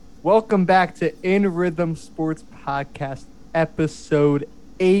Welcome back to In Rhythm Sports Podcast, episode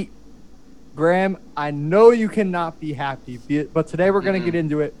 8. Graham, I know you cannot be happy, but today we're going to get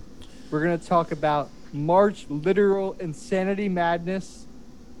into it. We're going to talk about March literal insanity madness.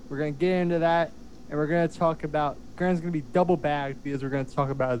 We're going to get into that, and we're going to talk about Graham's going to be double bagged because we're going to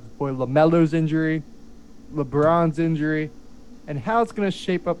talk about his boy LaMelo's injury, LeBron's injury, and how it's going to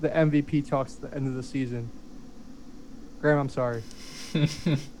shape up the MVP talks at the end of the season. Graham, I'm sorry.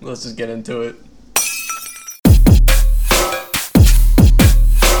 Let's just get into it.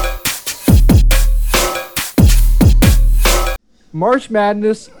 March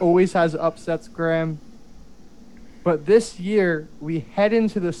Madness always has upsets, Graham. But this year, we head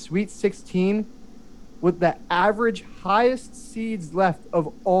into the Sweet 16 with the average highest seeds left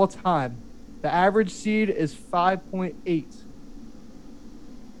of all time. The average seed is 5.8.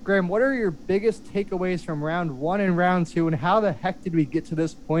 Graham, what are your biggest takeaways from round 1 and round 2, and how the heck did we get to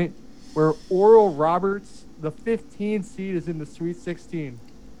this point where Oral Roberts, the 15 seed, is in the Sweet 16?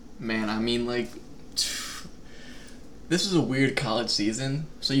 Man, I mean, this is a weird college season,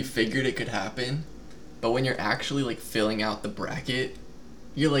 so you figured it could happen, but when you're actually, filling out the bracket,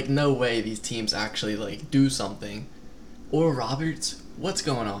 you're like, no way these teams actually, do something. Oral Roberts, what's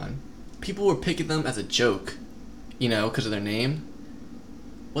going on? People were picking them as a joke, because of their name.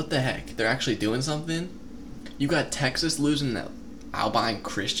 What the heck? They're actually doing something? You got Texas losing to Albine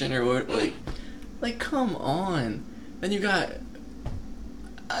Christian or what? Come on. Then you got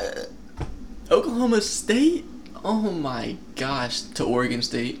Oklahoma State? Oh my gosh, to Oregon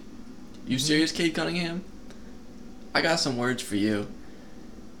State. You serious, Cade Cunningham? I got some words for you.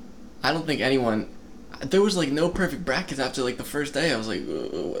 I don't think anyone... There was no perfect brackets after the first day. I was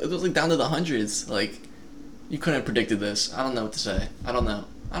it was down to the hundreds. You couldn't have predicted this. I don't know what to say. I don't know.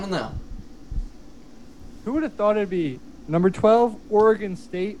 Who would have thought it'd be number 12, Oregon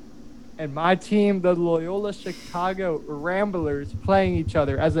State, and my team, the Loyola Chicago Ramblers, playing each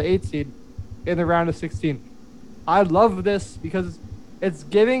other as an 8 seed in the round of 16. I love this because it's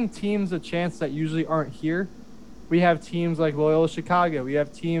giving teams a chance that usually aren't here. We have teams like Loyola Chicago. We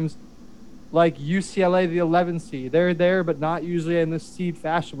have teams like UCLA, the 11 seed. They're there, but not usually in this seed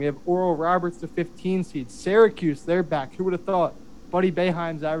fashion. We have Oral Roberts, the 15 seed. Syracuse, they're back. Who would have thought? Buddy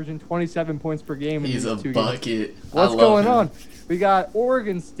Boeheim's averaging 27 points per game. He's a bucket. What's going on? We got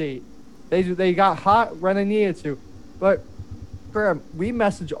Oregon State. They got hot when they needed to. But, Graham, we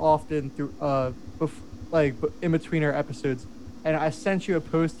message often through in between our episodes. And I sent you a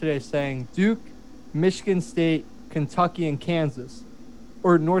post today saying Duke, Michigan State, Kentucky, and Kansas.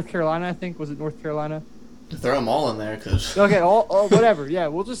 Or North Carolina, I think. Was it North Carolina? Throw them all in there, because... Okay, all whatever. Yeah,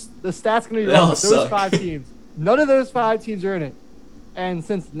 the stats going to be wrong. Those 5 teams. None of those 5 teams are in it. And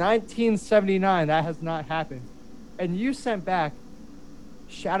since 1979, that has not happened. And you sent back,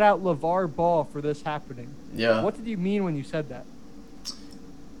 shout out LeVar Ball for this happening. Yeah. What did you mean when you said that?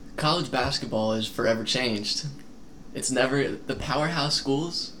 College basketball is forever changed. It's never... The powerhouse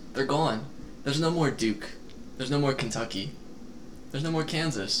schools, they're gone. There's no more Duke. There's no more Kentucky. There's no more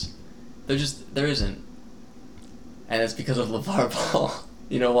Kansas. There isn't. And it's because of LeVar Ball.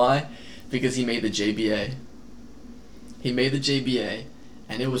 You know why? Because he made the JBA.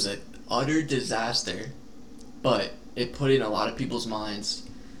 And it was an utter disaster. But it put in a lot of people's minds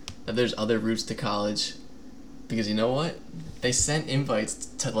that there's other routes to college. Because you know what? They sent invites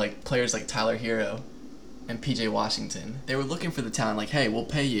to players like Tyler Hero and PJ Washington. They were looking for the talent, hey, we'll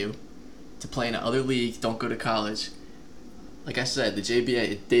pay you to play in another league, don't go to college. Like I said, the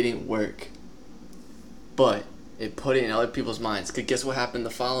JBA, it didn't work. But it put it in other people's minds. Because guess what happened the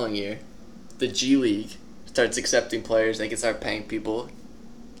following year? The G League starts accepting players. They can start paying people.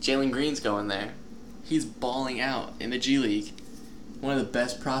 Jalen Green's going there. He's balling out in the G League. One of the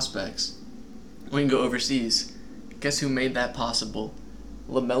best prospects. We can go overseas. Guess who made that possible?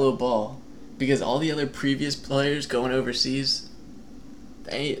 LaMelo Ball. Because all the other previous players going overseas,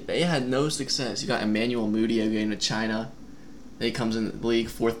 they had no success. You got Emmanuel Mudiay going to China. Then he comes in the league,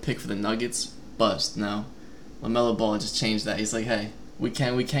 4th pick for the Nuggets. Bust. No. LaMelo Ball just changed that. He's like, hey, we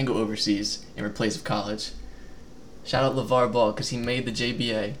can go overseas in replace of college. Shout out LeVar Ball because he made the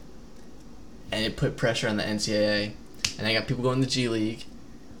JBA. And it put pressure on the NCAA. And they got people going to the G League.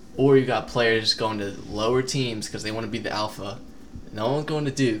 Or you got players going to lower teams because they want to be the alpha. No one's going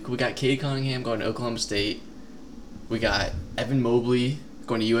to Duke. We got Cade Cunningham going to Oklahoma State. We got Evan Mobley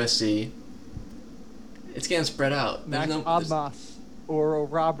going to USC. It's getting spread out. Max Abmas, Oral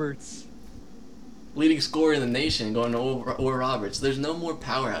Roberts. Leading scorer in the nation going to Oral Roberts. There's no more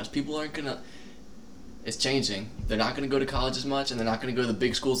powerhouse. People aren't going to... It's changing. They're not going to go to college as much, and they're not going to go to the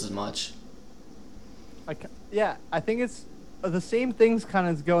big schools as much. I think it's the same things kind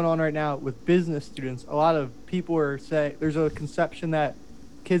of is going on right now with business students. A lot of people are saying there's a conception that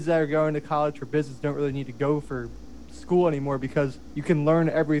kids that are going to college for business don't really need to go for school anymore because you can learn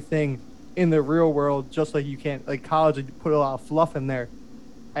everything in the real world just like you can like college. You put a lot of fluff in there,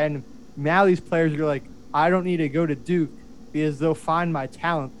 and now these players are like, I don't need to go to Duke because they'll find my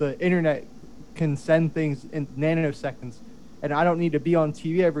talent. The internet can send things in nanoseconds, and I don't need to be on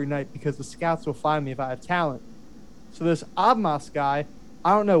TV every night because the scouts will find me if I have talent. So this Abmas guy,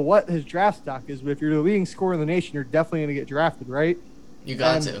 I don't know what his draft stock is, but if you're the leading scorer in the nation, you're definitely going to get drafted, right? You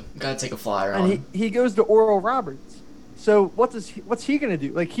got to. You got to take a flyer on him. And he goes to Oral Roberts. So what's he going to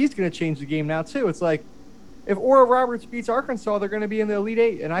do? Like, he's going to change the game now, too. It's like, if Oral Roberts beats Arkansas, they're going to be in the Elite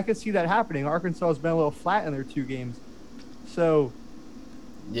Eight, and I could see that happening. Arkansas has been a little flat in their 2 games. So,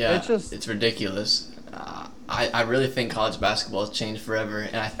 yeah, it's ridiculous. I really think college basketball has changed forever,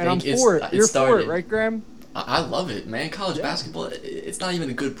 and I think You're for it, right, Graham? I love it, man. College basketball, it's not even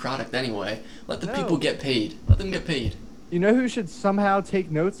a good product anyway. Let the people get paid. Let them get paid. You know who should somehow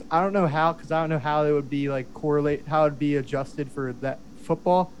take notes? I don't know how, because I don't know how it would be like correlate, how it would be adjusted for that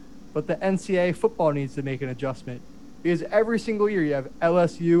football. But the NCAA football needs to make an adjustment because every single year you have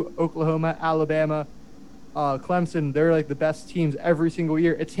LSU, Oklahoma, Alabama, Clemson. They're like the best teams every single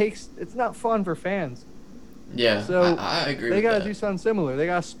year. It's not fun for fans. Yeah, so I agree. They got to do something similar. They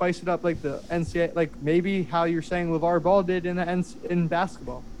got to spice it up like the NCAA, like maybe how you're saying LeVar Ball did in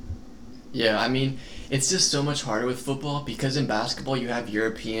basketball. Yeah, I mean, it's just so much harder with football because in basketball you have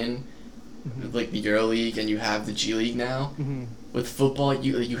European, like the EuroLeague, and you have the G League now. Mm-hmm. With football,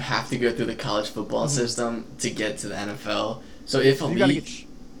 you have to go through the college football system to get to the NFL. So if a league,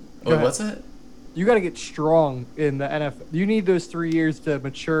 what's that? You got to get strong in the NFL. You need those 3 years to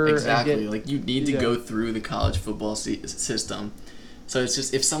mature. Exactly, like you need to go through the college football system. So it's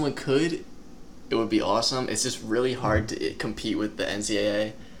just if someone could, it would be awesome. It's just really hard to compete with the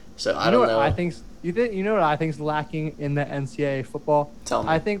NCAA. So I don't know. You know what I think's lacking in the NCAA football? Tell me.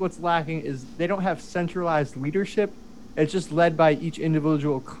 I think what's lacking is they don't have centralized leadership. It's just led by each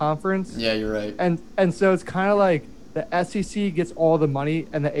individual conference. Yeah, you're right. And so it's kind of like the SEC gets all the money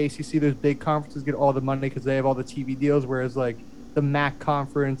and the ACC, those big conferences, get all the money because they have all the TV deals, whereas like the MAC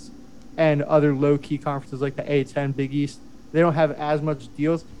conference and other low-key conferences like the A10, Big East, they don't have as much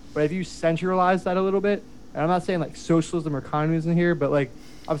deals. But if you centralize that a little bit, and I'm not saying like socialism or communism here, but like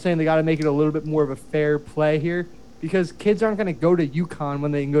I'm saying they got to make it a little bit more of a fair play here because kids aren't going to go to UConn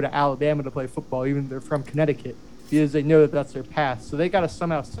when they can go to Alabama to play football, even if they're from Connecticut, because they know that that's their path. So they got to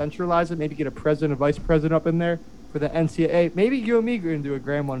somehow centralize it, maybe get a president, a vice president up in there for the NCAA. Maybe you and me are going to do a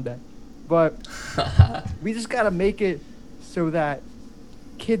Graham one day. But we just got to make it so that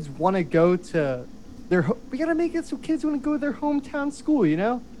kids want to go to we got to make it so kids want to go to their hometown school, you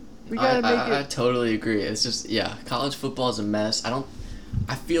know? We got to make it. I totally agree. It's just, college football is a mess.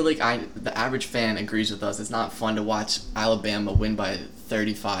 I feel like the average fan agrees with us. It's not fun to watch Alabama win by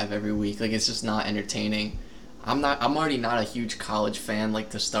 35 every week. Like, it's just not entertaining. I'm already not a huge college fan, like,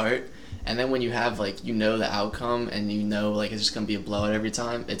 to start. And then when you have, like, you know the outcome and you know, like, it's just going to be a blowout every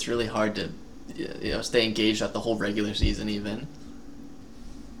time, it's really hard to, stay engaged at the whole regular season even.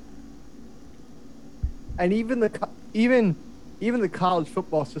 And even the college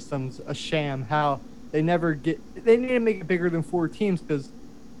football system's a sham. How they need to make it bigger than 4 teams because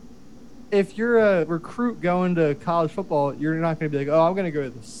if you're a recruit going to college football, you're not going to be like, oh, I'm going to go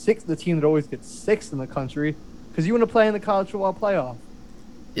to the team that always gets 6th in the country because you want to play in the college football playoff.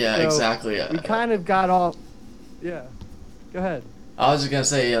 Yeah, so exactly. We kind of got off. Yeah, go ahead. I was just gonna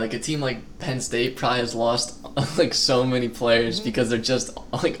say, like a team like Penn State probably has lost like so many players because they're just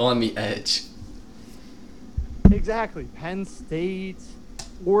like on the edge. Exactly. Penn State,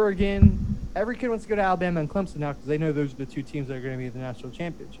 Oregon. Every kid wants to go to Alabama and Clemson now because they know those are the 2 teams that are going to be in the national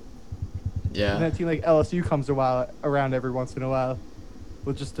championship. Yeah. And that team like LSU comes around every once in a while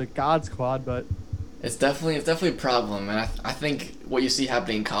with just a God squad, but it's definitely a problem, and I think what you see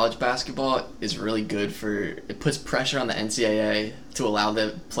happening in college basketball is really good it puts pressure on the NCAA to allow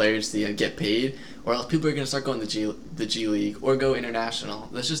the players to get paid, or else people are going to start going to the G League or go international.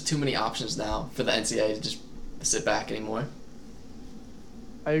 There's just too many options now for the NCAA to just sit back anymore.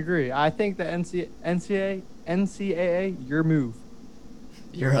 I agree. I think the NCAA, your move.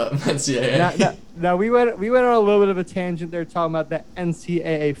 You're up, NCAA. Now we went on a little bit of a tangent there talking about the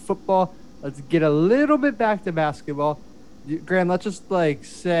NCAA football. Let's get a little bit back to basketball. Graham, let's just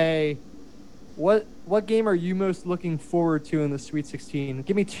say, what game are you most looking forward to in the Sweet 16?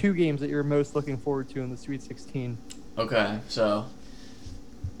 Give me 2 games that you're most looking forward to in the Sweet 16. Okay, so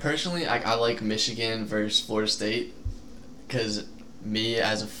personally, I like Michigan versus Florida State because me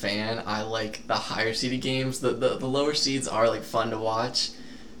as a fan, I like the higher seeded games. The lower seeds are like fun to watch,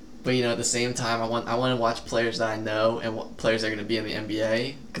 but at the same time, I want to watch players that I know and players that are going to be in the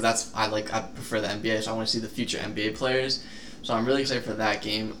NBA because I prefer the NBA, so I want to see the future NBA players. So I'm really excited for that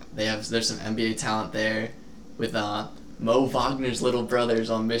game. There's some NBA talent there with Mo Wagner's little brothers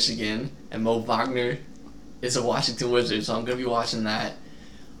on Michigan, and Mo Wagner is a Washington Wizard, so I'm going to be watching that.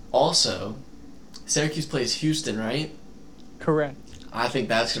 Also, Syracuse plays Houston, right? Correct. I think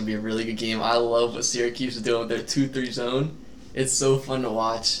that's going to be a really good game. I love what Syracuse is doing with their 2-3 zone. It's so fun to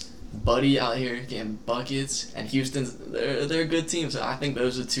watch. Buddy out here getting buckets, and Houston's they're a good team, so I think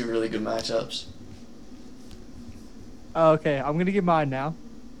those are two really good matchups. Okay, I'm gonna give mine now.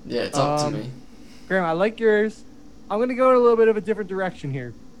 Yeah, it's up to me. Graham, I like yours. I'm gonna go in a little bit of a different direction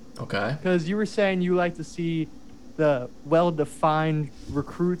here Okay. because you were saying you like to see the well-defined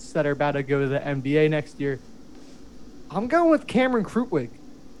recruits that are about to go to the NBA next year. I'm going with Cameron Krutwig.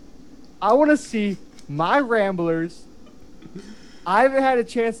 I want to see my Ramblers. I haven't had a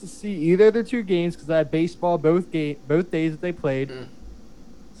chance to see either of their two games because I had baseball both days that they played.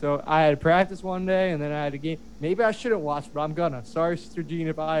 So I had practice one day and then I had a game. Maybe I shouldn't watch, but I'm gonna. Sorry, Sister Jean,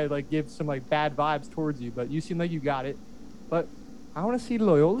 if I give some bad vibes towards you, but you seem like you got it. But I want to see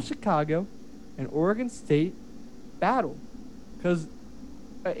Loyola Chicago and Oregon State battle because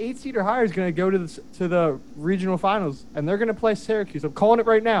an 8 seed or higher is gonna go to the regional finals and they're gonna play Syracuse. I'm calling it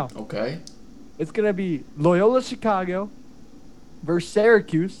right now. Okay. It's gonna be Loyola Chicago versus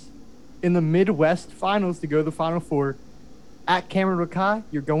Syracuse in the Midwest Finals to go to the Final Four. At Cameron McKay,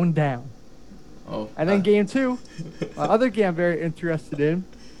 you're going down. Oh. And then game 2, other game I'm very interested in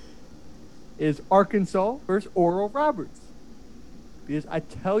is Arkansas versus Oral Roberts. Because I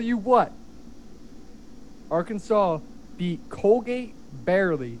tell you what, Arkansas beat Colgate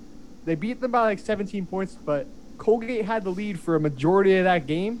barely. They beat them by 17 points, but Colgate had the lead for a majority of that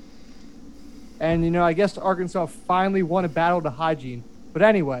game. And, I guess Arkansas finally won a battle to hygiene. But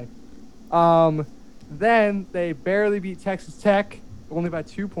anyway, then they barely beat Texas Tech, only by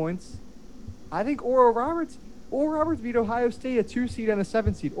 2 points. I think Oral Roberts beat Ohio State, a 2 seed and a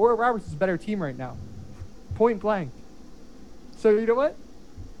 7 seed. Oral Roberts is a better team right now. Point blank. So you know what?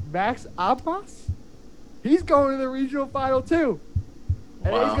 Max Abmas, he's going to the regional final too.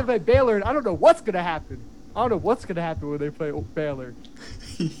 And he's going to play Baylor, and I don't know what's going to happen. I don't know what's going to happen when they play Baylor.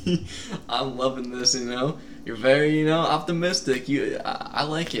 I'm loving this, You're very, optimistic. I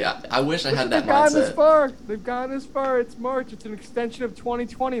like it. I wish I had that mindset. They've gone this far. They've gone this far. It's March. It's an extension of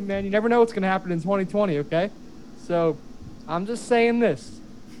 2020, man. You never know what's going to happen in 2020, okay? So, I'm just saying this.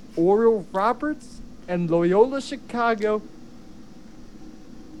 Oral Roberts and Loyola Chicago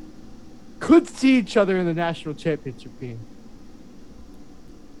could see each other in the national championship game.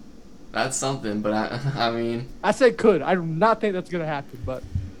 That's something, but I mean... I said could. I do not think that's going to happen, but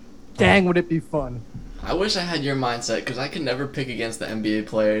dang, would it be fun. I wish I had your mindset, because I could never pick against the NBA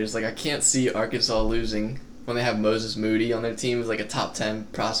players. I can't see Arkansas losing when they have Moses Moody on their team as, a top 10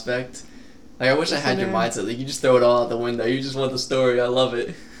 prospect. I wish I had your mindset. You just throw it all out the window. You just want the story. I love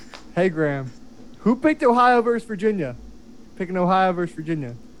it. Hey, Graham. Who picked Ohio versus Virginia? Picking Ohio versus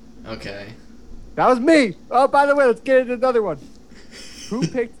Virginia. Okay. That was me. Oh, by the way, let's get into another one. Who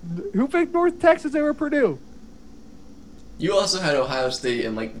picked North Texas over Purdue? You also had Ohio State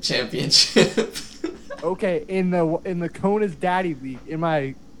in the championship. Okay, in the Kona's Daddy League, in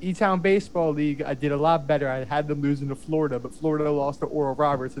my E-Town Baseball League, I did a lot better. I had them losing to Florida, but Florida lost to Oral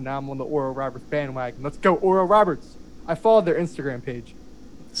Roberts, and now I'm on the Oral Roberts bandwagon. Let's go, Oral Roberts. I followed their Instagram page.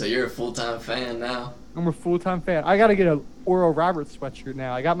 So you're a full-time fan now. I'm a full-time fan. I gotta get a Oral Roberts sweatshirt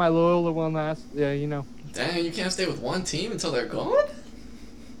now. I got my Loyola one last. Yeah, Dang, you can't stay with one team until they're gone?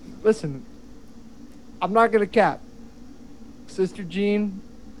 Listen, I'm not gonna cap. Sister Jean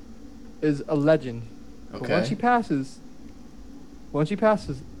is a legend. Okay. But once she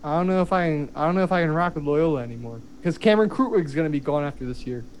passes, I don't know if I can rock with Loyola anymore. Because Cameron Krutwig's gonna be gone after this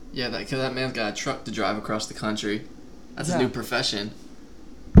year. Yeah, because that man's got a truck to drive across the country. That's his new profession.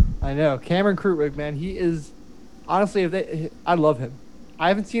 I know. Cameron Krutwig, man, he is honestly I love him. I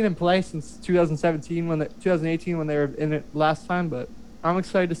haven't seen him play since 2018 when they were in it last time, but I'm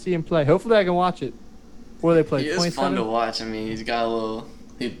excited to see him play. Hopefully I can watch it. Where they play. He is fun to watch. I mean, he's balding.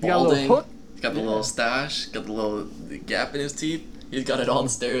 He's got the little stash, got the little gap in his teeth. He's got it all the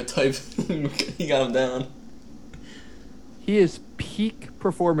stereotypes. He got him down. He is peak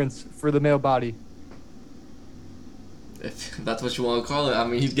performance for the male body. If that's what you want to call it. I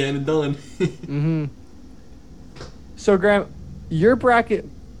mean, he's getting it done. Mm-hmm. So, Graham, your bracket,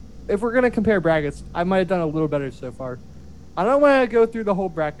 if we're going to compare brackets, I might have done a little better so far. I don't want to go through the whole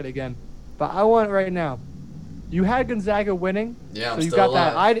bracket again, but I want right now. You had Gonzaga winning. Yeah, I'm so you still got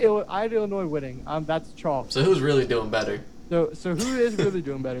alive. that. I had Illinois winning. That's chalk. So who's really doing better? So who is really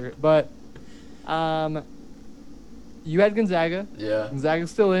doing better? But you had Gonzaga. Yeah. Gonzaga's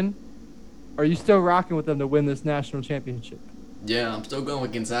still in. Are you still rocking with them to win this national championship? Yeah, I'm still going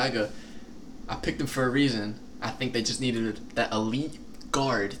with Gonzaga. I picked them for a reason. I think they just needed that elite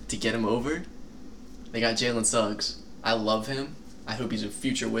guard to get him over. They got Jalen Suggs. I love him. I hope he's a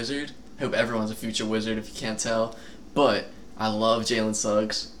future Wizard. I hope everyone's a future Wizard if you can't tell. But I love Jalen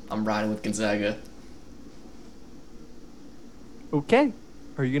Suggs. I'm riding with Gonzaga. Okay.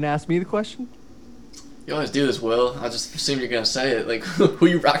 Are you gonna ask me the question? You always do this, Will. I just assumed you're going to say it. Like, who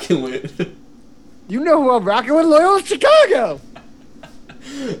you rocking with? You know who I'm rocking with, Loyola Chicago.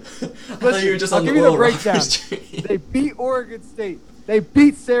 I thought you were just I'll on give the you the Will breakdown. Roberts train. They beat Oregon State. They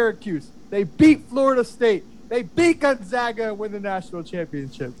beat Syracuse. They beat Florida State. They beat Gonzaga and win the national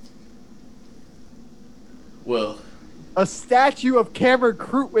championship. Will. A statue of Cameron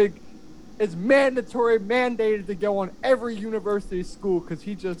Krutwig is mandated to go on every university school because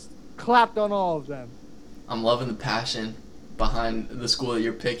he just clapped on all of them. I'm loving the passion behind the school that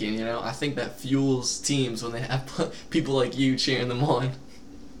you're picking, you know? I think that fuels teams when they have people like you cheering them on.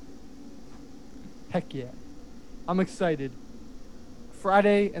 Heck yeah. I'm excited.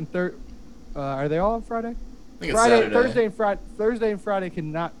 Friday and are they all on Friday? I think it's Saturday. Thursday and Friday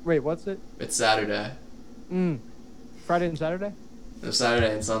cannot. Wait, what's it? It's Saturday. Friday and Saturday? It's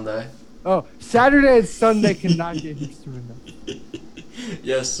Saturday and Sunday. Oh, Saturday and Sunday cannot get Houston enough.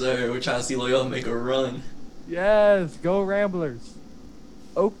 Yes, sir. We're trying to see Loyola make a run. Yes, go Ramblers.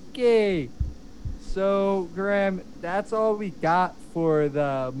 Okay. So, Graham, that's all we got for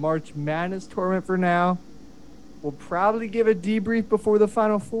the March Madness tournament for now. We'll probably give a debrief before the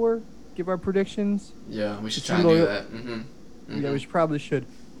Final Four, give our predictions. Yeah, we should try and do that. Yeah, we probably should.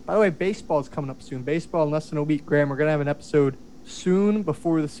 By the way, baseball is coming up soon. Baseball in less than a week, Graham. We're going to have an episode soon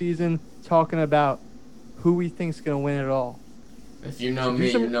before the season talking about who we think is going to win it all. If you know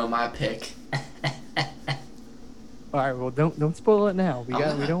me, you know my pick. All right, well, don't spoil it now. We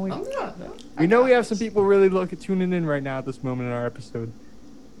know we have some this. people really tuning in right now at this moment in our episode.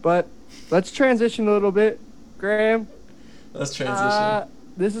 But let's transition a little bit, Graham. Let's transition.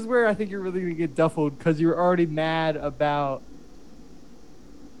 This is where I think you're really gonna get duffled because you're already mad about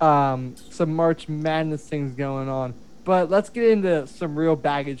some March Madness things going on. But let's get into some real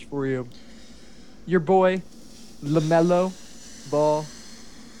baggage for you. Your boy, LaMelo Ball,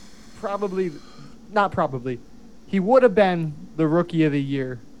 he would have been the Rookie of the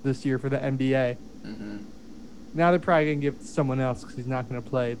Year this year for the NBA. Now they're probably going to give it to someone else because he's not going to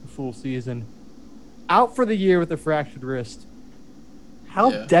play the full season. Out for the year with a fractured wrist.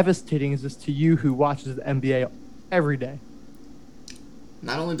 How devastating is this to you who watches the NBA every day?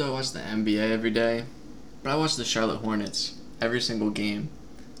 Not only do I watch the NBA every day, but I watch the Charlotte Hornets every single game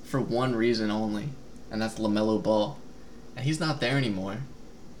for one reason only, and that's LaMelo Ball. And he's not there anymore.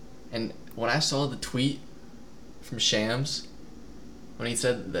 And when I saw the tweet from Shams, when he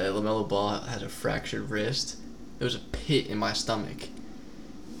said that LaMelo Ball had a fractured wrist, there was a pit in my stomach.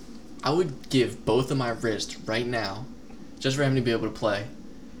 I would give both of my wrists right now just for him to be able to play.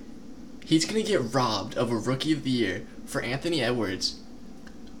 He's going to get robbed of a Rookie of the Year for Anthony Edwards,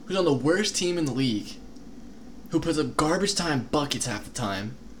 who's on the worst team in the league, who puts up garbage time buckets half the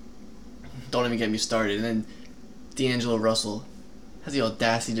time. Don't even get me started. And then D'Angelo Russell has the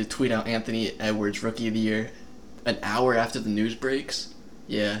audacity to tweet out Anthony Edwards Rookie of the Year an hour after the news breaks.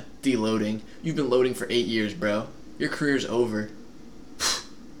 Yeah, deloading. You've been loading for 8 years, bro. Your career's over.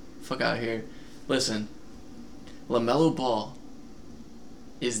 Fuck out here. Listen, LaMelo Ball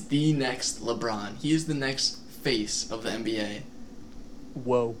is the next LeBron. He is the next face of the NBA.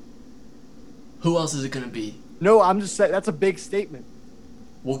 Whoa. Who else is it going to be? No, I'm just saying that's a big statement.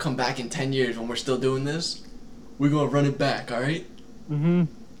 We'll come back in 10 years when we're still doing this. We're going to run it back, all right? For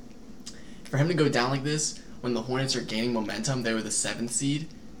him to go down like this, when the Hornets are gaining momentum, they were the 7th seed,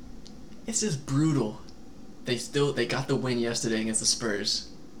 it's just brutal. They got the win yesterday against the Spurs.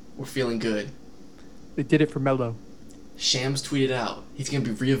 We're feeling good. They did it for Melo. Shams tweeted out he's going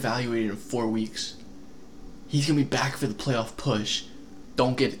to be reevaluated in 4 weeks. He's going to be back for the playoff push.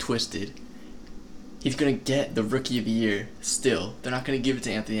 Don't get it twisted. He's going to get the Rookie of the Year still. They're not going to give it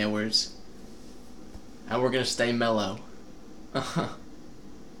to Anthony Edwards. And we're going to stay mellow.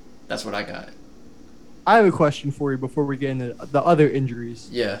 That's what I got. I have a question for you before we get into the other injuries.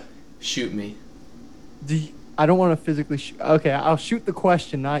 Yeah, shoot me. I don't want to physically shoot. Okay, I'll shoot the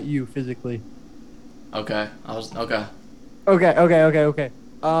question, not you physically. Okay, okay. Okay.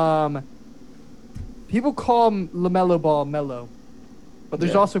 People call LaMelo Ball Melo, but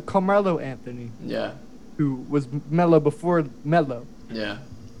there's also Carmelo Anthony. Yeah. who was Melo before Melo. Yeah,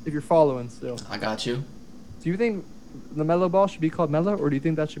 If you're following still, I got you. do you think the Melo ball should be called Melo, or do you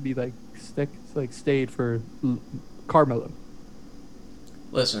think that should be like stayed for Carmelo?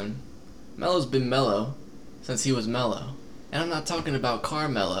 Listen, Melo's been mellow since he was mellow. And I'm not talking about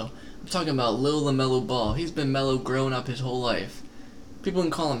Carmelo. I'm talking about Lil LaMelo Ball. He's been mellow growing up his whole life. People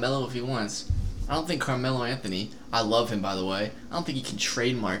can call him Melo if he wants. I don't think Carmelo Anthony, I love him by the way, I don't think he can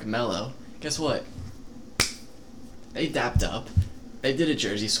trademark Melo. Guess what? They dapped up. They did a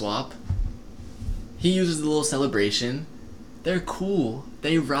jersey swap. He uses the little celebration. They're cool.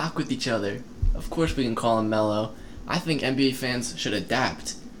 They rock with each other. Of course we can call him Melo. I think NBA fans should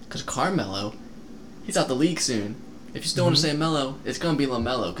adapt. Because Carmelo, he's out the league soon. If you still want to say Melo, it's going to be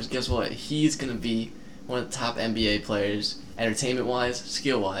LaMelo. Because guess what? He's going to be one of the top NBA players, entertainment-wise,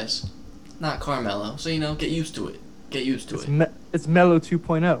 skill-wise. Not Carmelo. So, get used to it. Get used to it. It's Melo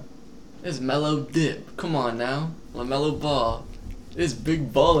 2.0. It's Melo Dip. Come on now. LaMelo Ball. It's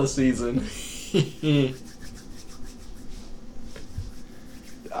big baller season.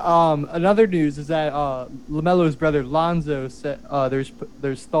 Another news is that LaMelo's brother Lonzo said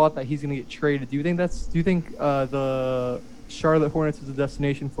there's thought that he's gonna get traded. Do you think the Charlotte Hornets is a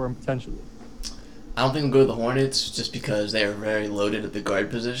destination for him potentially? I don't think we'll go to the Hornets just because they are very loaded at the guard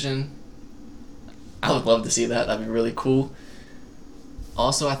position. I would love to see that. That'd be really cool.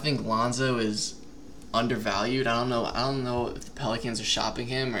 Also, I think Lonzo is undervalued. I don't know if the Pelicans are shopping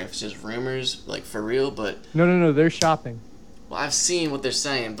him or if it's just rumors, like for real. But No, they're shopping. well, I've seen what they're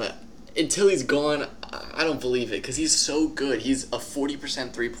saying, but until he's gone, I don't believe it because he's so good. He's a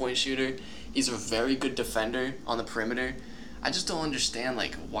 40% three-point shooter. He's a very good defender on the perimeter. I just don't understand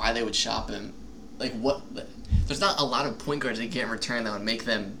why they would shop him. There's not a lot of point guards they get in return that would make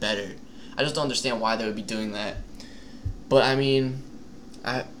them better. I just don't understand why they would be doing that. But I mean,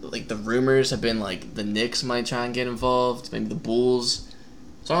 the rumors have been the Knicks might try and get involved, maybe the Bulls.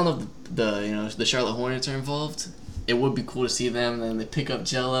 So I don't know if the Charlotte Hornets are involved. It would be cool to see them. Then they pick up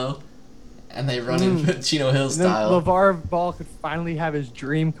Jello, and they run in Chino Hill style. And then LeVar Ball could finally have his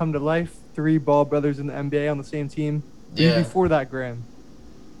dream come to life. 3 Ball brothers in the NBA on the same team. Yeah. Before that, Graham.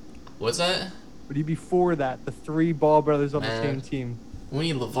 What's that? Would you be for that? The 3 Ball brothers on the Man. same team.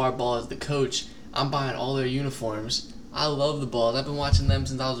 We need LeVar Ball as the coach. I'm buying all their uniforms. I love the Balls. I've been watching them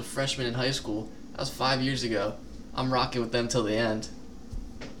since I was a freshman in high school. That was 5 years ago. I'm rocking with them till the end.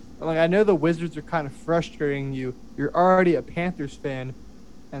 I know the Wizards are kind of frustrating you. You're already a Panthers fan,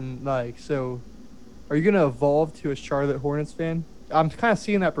 and so, are you gonna evolve to a Charlotte Hornets fan? I'm kind of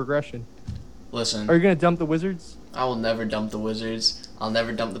seeing that progression. Listen, Are you gonna dump the Wizards? I will never dump the Wizards. I'll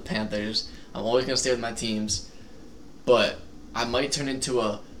never dump the Panthers. I'm always going to stay with my teams. But I might turn into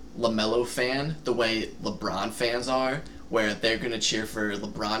a LaMelo fan the way LeBron fans are, where they're going to cheer for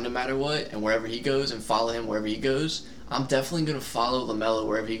LeBron no matter what, and wherever he goes, and follow him wherever he goes. I'm definitely going to follow LaMelo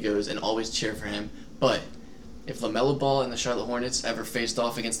wherever he goes and always cheer for him. But if LaMelo Ball and the Charlotte Hornets ever faced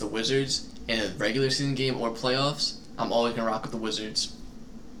off against the Wizards in a regular season game or playoffs, I'm always going to rock with the Wizards.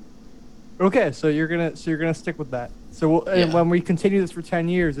 Okay, so you're gonna stick with that. So and Yeah. when we continue this for 10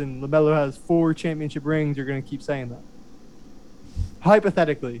 years and LaMelo has 4 championship rings, you're gonna keep saying that.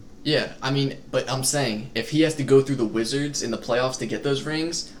 Hypothetically. Yeah, I mean, but I'm saying, if he has to go through the Wizards in the playoffs to get those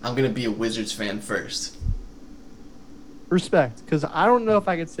rings, I'm going to be a Wizards fan first. Respect, because I don't know if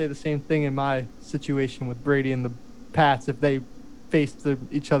I could say the same thing in my situation with Brady and the Pats if they faced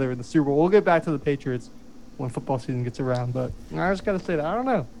each other in the Super Bowl. We'll get back to the Patriots when football season gets around, but I just gotta say that I don't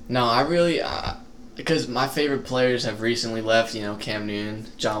know. No, I really, because my favorite players have recently left, Cam Newton,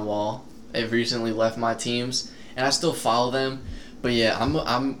 John Wall, they've recently left my teams, and I still follow them, but yeah,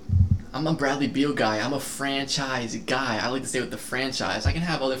 I'm a Bradley Beal guy. I'm a franchise guy. I like to stay with the franchise. I can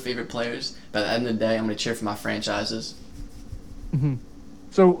have other favorite players, but at the end of the day, I'm going to cheer for my franchises. Mm-hmm.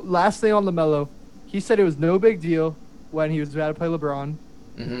 So last thing on LaMelo, he said it was no big deal when he was about to play LeBron.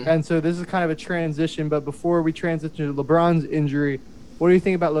 Mm-hmm. And so this is kind of a transition, but before we transition to LeBron's injury, what do you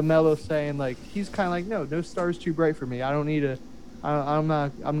think about LaMelo saying he's kind of no star's too bright for me. I don't need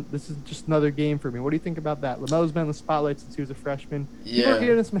this is just another game for me. What do you think about that? LaMelo's been in the spotlight since he was a freshman. People are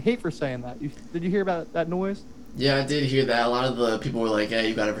getting some hate for saying that. Did you hear about that noise? Yeah, I did hear that. A lot of the people were like, hey,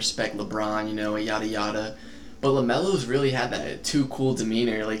 you got to respect LeBron, yada yada. But LaMelo's really had that too cool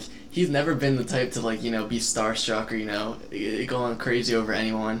demeanor. He's never been the type to be starstruck or going crazy over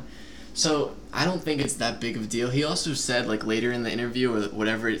anyone. So I don't think it's that big of a deal. He also said later in the interview or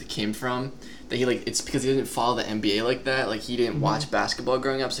whatever it came from that it's because he didn't follow the NBA like that. He didn't watch basketball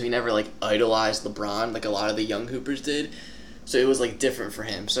growing up, so he never idolized LeBron like a lot of the young hoopers did. So it was different for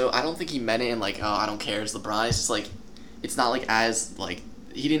him. So I don't think he meant it in oh, I don't care, it's LeBron. It's just it's not as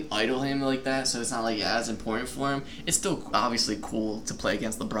he didn't idol him like that, so it's not like as important for him. It's still obviously cool to play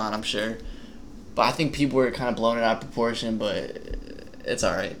against LeBron, I'm sure. But I think people were kind of blowing it out of proportion, but it's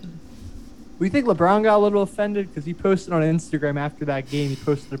all right. We think LeBron got a little offended because he posted on Instagram after that game. He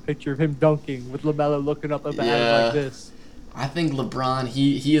posted a picture of him dunking with LaMelo looking up at him like this. I think LeBron,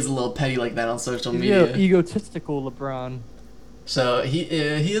 he is a little petty like that on social He's media. Egotistical LeBron. So he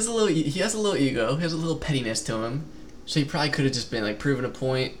has a little ego. He has a little pettiness to him. So he probably could have just been like proving a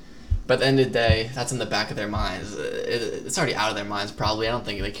point. But at the end of the day, that's in the back of their minds. It's already out of their minds probably. I don't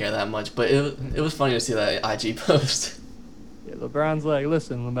think they care that much. But it was funny to see that IG post. Yeah, LeBron's like,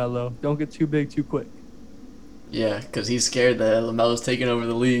 listen, LaMelo, don't get too big too quick. Yeah, because he's scared that LaMelo's taking over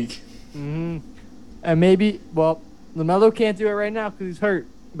the league. Mm-hmm. And maybe, well, LaMelo can't do it right now because he's hurt.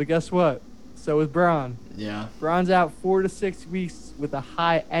 But guess what? So is Bron. Yeah. Bron's out 4 to 6 weeks with a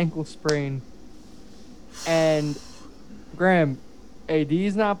high ankle sprain. And Graham,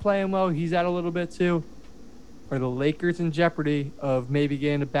 AD's not playing well. He's out a little bit too. Are the Lakers in jeopardy of maybe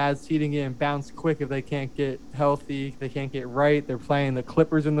getting a bad seed and getting bounced quick if they can't get healthy, they can't get right? They're playing the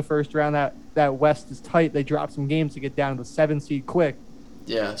Clippers in the first round. That West is tight. They dropped some games to get down to the 7 seed quick.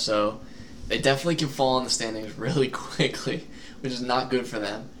 Yeah, so they definitely can fall in the standings really quickly, which is not good for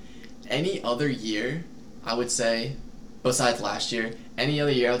them. Any other year, I would say, besides last year, any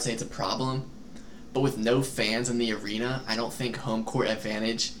other year I would say it's a problem. But with no fans in the arena, I don't think home court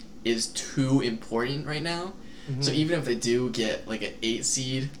advantage is too important right now. Mm-hmm. So even if they do get like an 8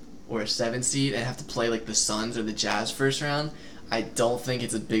 seed or a 7 seed and have to play like the Suns or the Jazz first round, I don't think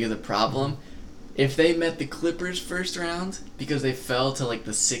it's as big of a problem. If they met the Clippers first round because they fell to like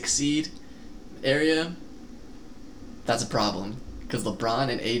the 6 seed area, that's a problem. Because LeBron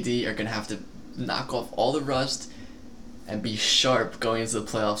and AD are going to have to knock off all the rust and be sharp going into the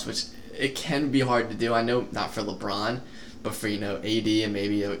playoffs, which it can be hard to do. I know not for LeBron, but for, AD and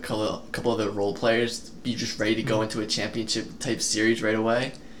maybe a couple of the role players, be just ready to go into a championship type series right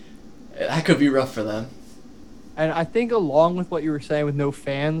away. That could be rough for them. And I think along with what you were saying with no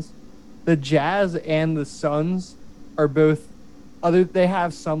fans, the Jazz and the Suns are both they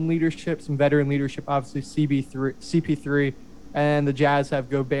have some leadership, some veteran leadership, obviously CP3, and the Jazz have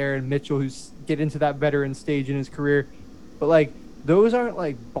Gobert and Mitchell who's get into that veteran stage in his career. But like those aren't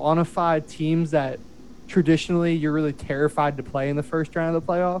like bona fide teams that traditionally you're really terrified to play in the first round of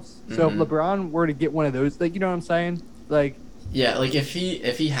the playoffs. Mm-hmm. So if LeBron were to get one of those, like, you know what I'm saying? Like, yeah, like if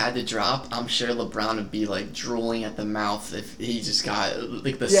he had to drop, I'm sure LeBron would be like drooling at the mouth if he just got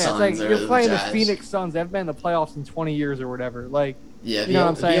like the Suns like, or you're playing the Jazz. The Phoenix Suns. They've been in the playoffs in 20 years or whatever. Like, yeah, you know what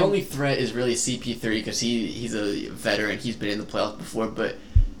I'm saying? The only threat is really CP3 because he's a veteran. He's been in the playoffs before, but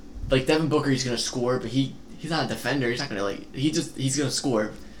like Devin Booker, he's gonna score, but he's not a defender. He's not gonna like he's gonna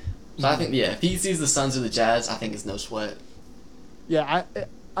score. So I think if he sees the Suns or the Jazz, I think it's no sweat. Yeah,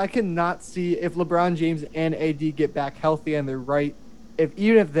 I cannot see if LeBron James and AD get back healthy and they're right.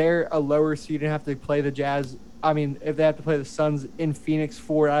 Even if they're a lower seed and have to play the Jazz, I mean, if they have to play the Suns in Phoenix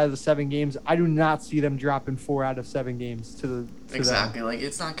 4 out of the 7 games, I do not see them dropping 4 out of 7 games to exactly. them. Like,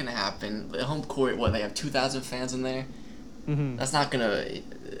 it's not gonna happen. The home court, they have 2,000 fans in there. Mm-hmm. It's not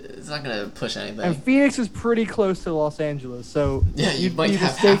gonna push anything. And Phoenix is pretty close to Los Angeles, so yeah, you might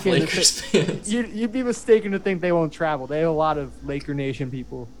have half Lakers fans. You'd be mistaken to think they won't travel. They have a lot of Laker Nation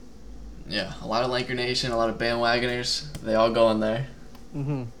people. Yeah, a lot of Laker Nation, a lot of bandwagoners. They all go in there.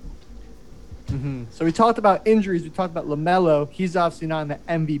 Mm-hmm. Mm-hmm. So we talked about injuries. We talked about LaMelo. He's obviously not in the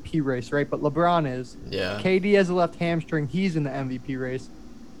MVP race, right? But LeBron is. Yeah. KD has a left hamstring. He's in the MVP race.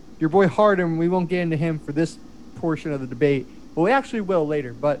 Your boy Harden, we won't get into him for this portion of the debate, but we actually will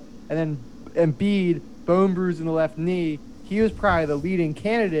later. And then Embiid, bone bruise in the left knee. He was probably the leading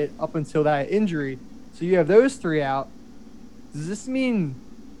candidate up until that injury. So you have those 3 out. Does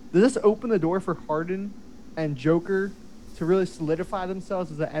this open the door for Harden and Joker to really solidify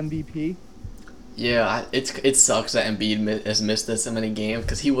themselves as an MVP? Yeah, it sucks that Embiid has missed this so many games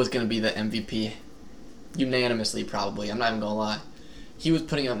because he was going to be the MVP unanimously probably. I'm not even going to lie. He was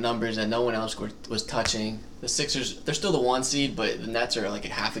putting up numbers that no one else was touching. The Sixers, they're still the 1 seed, but the Nets are like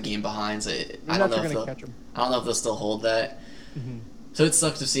half a game behind. So I don't know if they'll still hold that. Mm-hmm. So it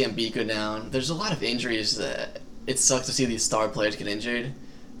sucks to see Embiid go down. There's a lot of injuries that it sucks to see these star players get injured.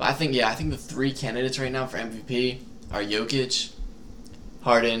 But I think the 3 candidates right now for MVP are Jokic,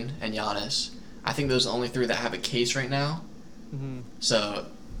 Harden, and Giannis. I think those are the only 3 that have a case right now. Mm-hmm. So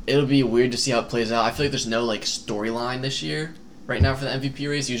it'll be weird to see how it plays out. I feel like there's no like storyline this year right now for the MVP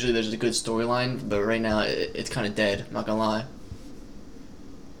race. Usually there's a good storyline, but right now it's kind of dead. I'm not gonna lie.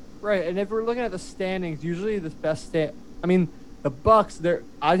 Right, and if we're looking at the standings, usually the best The Bucks,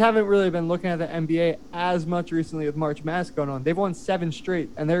 I haven't really been looking at the NBA as much recently with March Madness going on. They've won 7 straight,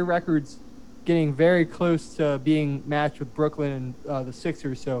 and their record's getting very close to being matched with Brooklyn and the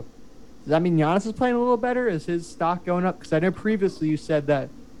Sixers. So does that mean Giannis is playing a little better? Is his stock going up? Because I know previously you said that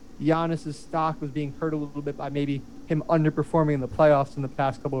Giannis's stock was being hurt a little bit by maybe him underperforming in the playoffs in the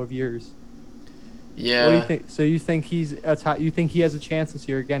past couple of years. Yeah. What do you think? So you think you think he has a chance this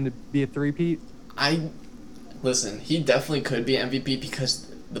year again to be a three-peat? Listen, he definitely could be MVP because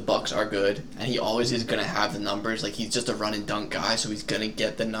the Bucks are good, and he always is gonna have the numbers. Like, he's just a run and dunk guy, so he's gonna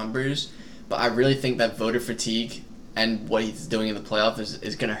get the numbers. But I really think that voter fatigue and what he's doing in the playoffs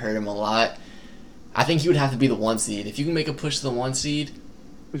is gonna hurt him a lot. I think he would have to be the 1 seed. If you can make a push to the 1 seed,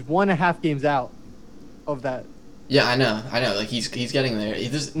 He was 1.5 games out of that. yeah, I know. Like, he's getting there.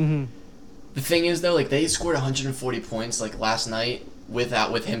 Mm-hmm. The thing is, though, like, they scored 140 points like last night with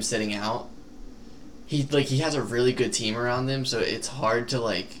him sitting out. He has a really good team around him, so it's hard to,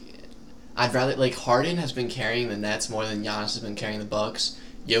 like, I'd rather, like, Harden has been carrying the Nets more than Giannis has been carrying the Bucks.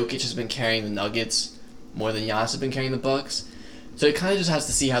 Jokic has been carrying the Nuggets more than Giannis has been carrying the Bucks. So it kind of just has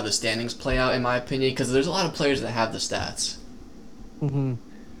to see how the standings play out, in my opinion, because there's a lot of players that have the stats. Mm-hmm.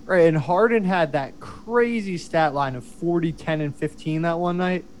 Right, and Harden had that crazy stat line of 40, 10, and 15 that one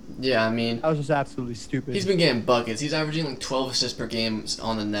night. Yeah, I mean, That was just absolutely stupid. he's been getting buckets. He's averaging like 12 assists per game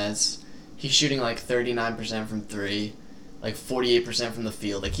on the Nets. He's shooting like 39% from 3, like 48% from the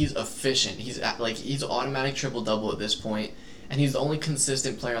field. Like, he's efficient. He's automatic triple-double at this point, and he's the only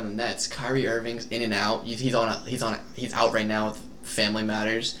consistent player on the Nets. Kyrie Irving's in and out. He's out right now with family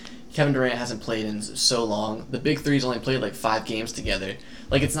matters. Kevin Durant hasn't played in so long. The big three's only played like 5 games together.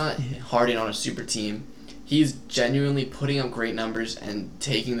 Like, it's not Harden on a super team. He's genuinely putting up great numbers and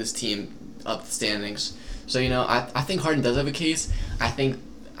taking this team up the standings. So, I think Harden does have a case. I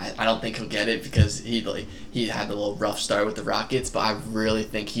don't think he'll get it because he had a little rough start with the Rockets, but I really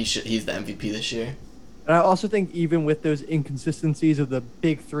think he's the MVP this year. And I also think even with those inconsistencies of the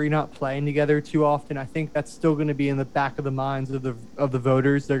big three not playing together too often, I think that's still going to be in the back of the minds of the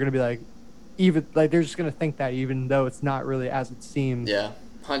voters. They're going to be they're just going to think that even though it's not really as it seems. Yeah,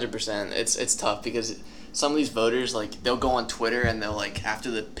 100%. It's tough because some of these voters, like, they'll go on Twitter and they'll, like,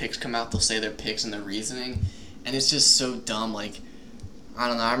 after the picks come out, they'll say their picks and their reasoning, and it's just so dumb. Like, I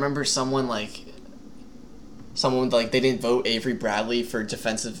don't know. I remember someone they didn't vote Avery Bradley for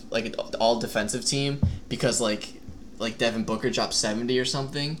defensive, like, an all defensive team because like Devin Booker dropped 70 or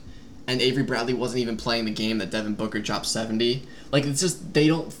something, and Avery Bradley wasn't even playing the game that Devin Booker dropped 70. Like, it's just they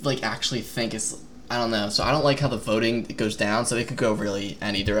don't like actually think it's. I don't know. So I don't like how the voting goes down. So it could go really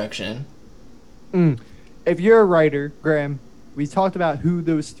any direction. If you're a writer, Graham, we talked about who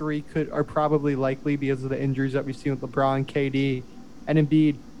those three are probably likely because of the injuries that we've seen with LeBron, KD, and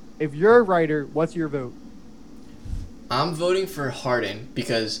Embiid. If you're a writer, what's your vote? I'm voting for Harden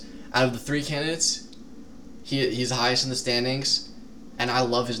because out of the 3 candidates, he's the highest in the standings, and I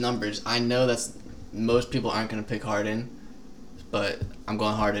love his numbers. I know that's most people aren't going to pick Harden, but I'm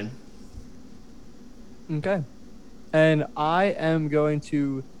going Harden. Okay. And I am going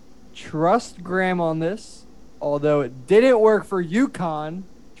to trust Graham on this, although it didn't work for UConn,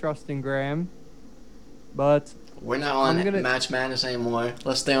 trusting Graham. But we're not on Match Madness anymore.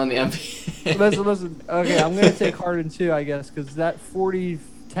 Let's stay on the NBA. listen. Okay, I'm going to take Harden too, I guess, because that 40,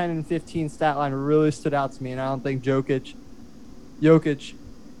 10, and 15 stat line really stood out to me, and I don't think Jokic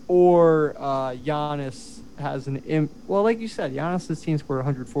or Giannis has well, like you said, Giannis' team scored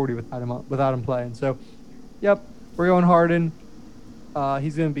 140 without him playing. So, yep, we're going Harden.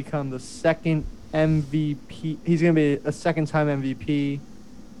 He's going to become the second MVP. He's going to be a second-time MVP.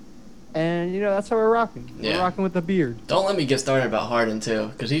 And, that's how we're rocking. Yeah. We're rocking with the beard. Don't let me get started about Harden, too,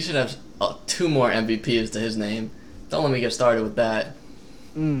 because he should have 2 more MVPs to his name. Don't let me get started with that.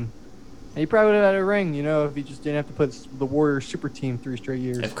 And he probably would have had a ring, if he just didn't have to put the Warriors super team 3 straight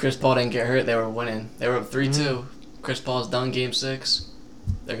years. If Chris Paul didn't get hurt, they were winning. They were up 3-2. Chris Paul's done Game 6.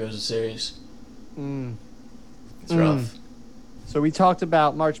 There goes the series. It's rough. So we talked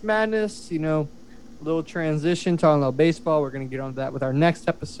about March Madness, little transition, talking about baseball. We're going to get on to that with our next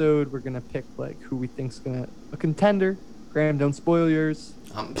episode. We're going to pick, who we think's a contender. Graham, don't spoil yours.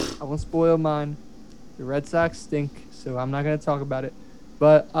 I won't spoil mine. The Red Sox stink, so I'm not going to talk about it.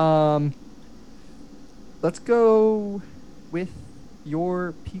 But let's go with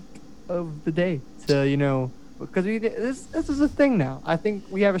your peak of the day to, because this is a thing now. I think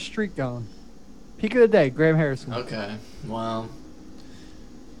we have a streak going. Peak of the day, Graham Harrison. Okay, well,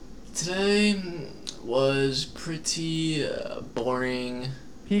 today was pretty boring.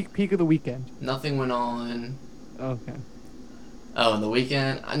 Peak of the weekend. Nothing went on. Okay. Oh, and the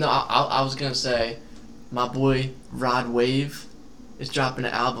weekend? No, I was going to say my boy Rod Wave is dropping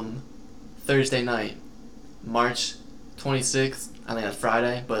an album Thursday night, March 26th. I think that's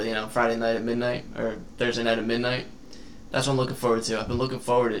Friday, but Friday night at midnight or Thursday night at midnight. That's what I'm looking forward to. I've been looking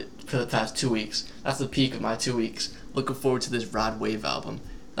forward to it for the past 2 weeks. That's the peak of my 2 weeks. Looking forward to this Rod Wave album.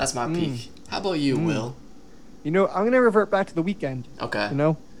 That's my peak. How about you, Will? I'm going to revert back to the weekend. Okay.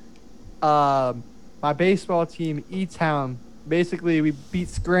 My baseball team, E-Town, basically we beat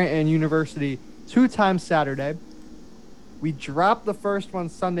Scranton University 2 times Saturday. We dropped the first one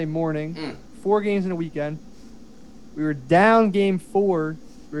Sunday morning. 4 games in a weekend. We were down game 4.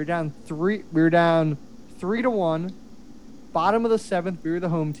 We were down 3-1. Bottom of the 7th, we were the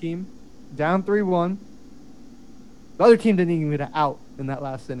home team. Down 3-1. The other team didn't even get an out in that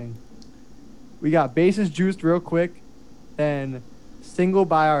last inning. We got bases juiced real quick. Then single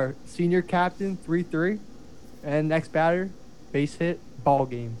by our senior captain, 3-3. And next batter, base hit, ball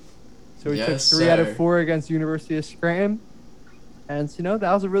game. So we took 3 out of 4 against University of Scranton. And,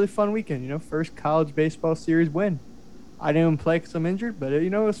 that was a really fun weekend. First college baseball series win. I didn't even play because I'm injured, but, it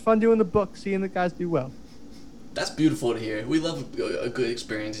was fun doing the book, seeing the guys do well. That's beautiful to hear. We love a good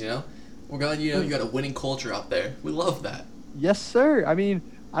experience, We're glad, you got a winning culture out there. We love that. Yes, sir. I mean,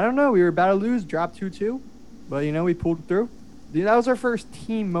 I don't know. We were about to lose, dropped 2-2. But, we pulled it through. That was our first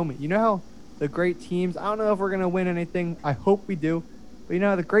team moment. You know how the great teams, I don't know if we're going to win anything. I hope we do.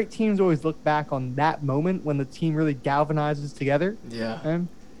 But, the great teams always look back on that moment when the team really galvanizes together. Yeah. And,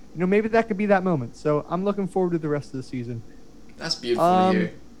 maybe that could be that moment. So I'm looking forward to the rest of the season. That's beautiful to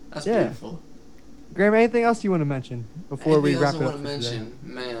hear. That's beautiful. Graham, anything else you want to mention before we wrap it up?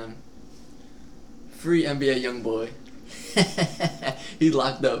 Man. Free NBA Youngboy. He's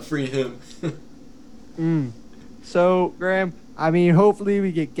locked up. Free him. So, Graham, hopefully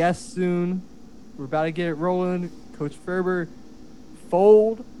we get guests soon. We're about to get it rolling. Coach Ferber,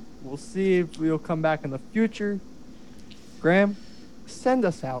 fold. We'll see if we'll come back in the future. Graham, send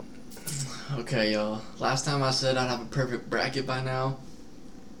us out. Okay, y'all. Last time I said I'd have a perfect bracket by now.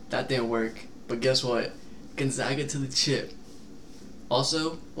 That didn't work. But guess what? Gonzaga to the chip.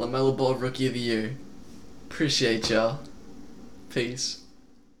 Also, LaMelo Ball Rookie of the Year. Appreciate y'all. Peace.